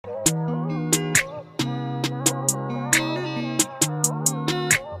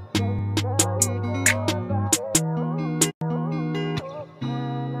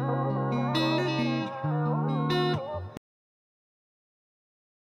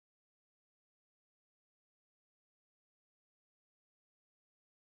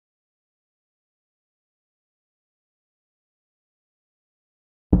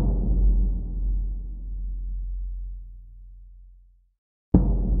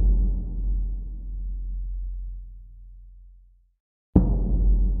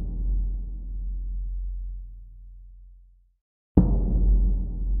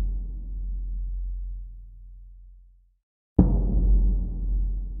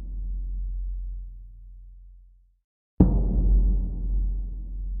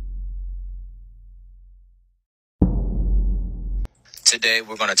Today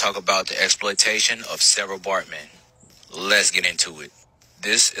we're going to talk about the exploitation of Sarah Baartman. Let's get into it.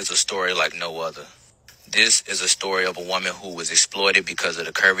 This is a story like no other. This is a story of a woman who was exploited because of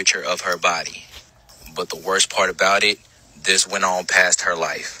the curvature of her body. But the worst part about it, this went on past her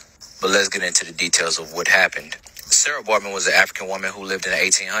life. But let's get into the details of what happened. Sarah Baartman was an African woman who lived in the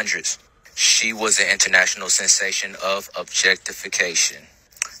 1800s. She was an international sensation of objectification.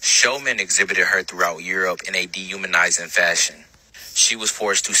 Showmen exhibited her throughout Europe in a dehumanizing fashion. She was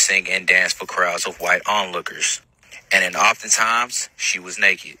forced to sing and dance for crowds of white onlookers. And oftentimes, she was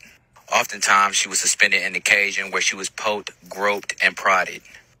naked. Oftentimes, she was suspended in a cage in where she was poked, groped, and prodded.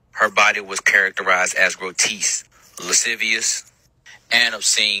 Her body was characterized as grotesque, lascivious, and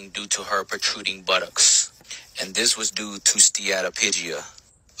obscene due to her protruding buttocks. And this was due to steatopygia,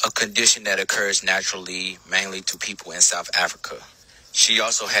 a condition that occurs naturally mainly to people in South Africa. She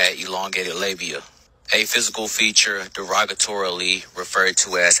also had elongated labia, a physical feature derogatorily referred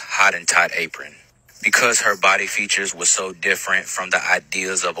to as Hottentot apron. Because her body features were so different from the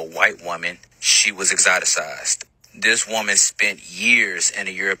ideas of a white woman, she was exoticized. This woman spent years in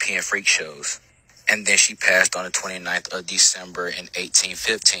the European freak shows, and then she passed on the 29th of December in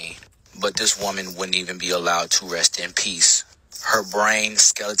 1815. But this woman wouldn't even be allowed to rest in peace. Her brain,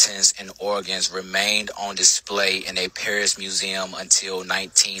 skeletons, and organs remained on display in a Paris museum until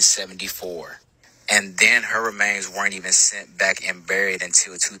 1974. And then her remains weren't even sent back and buried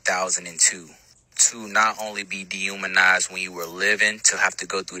until 2002. To not only be dehumanized when you were living, to have to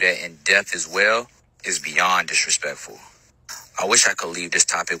go through that in death as well, is beyond disrespectful. I wish I could leave this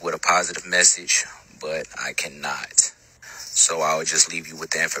topic with a positive message, but I cannot. So I will just leave you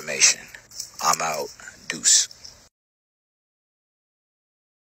with the information. I'm out. Deuce.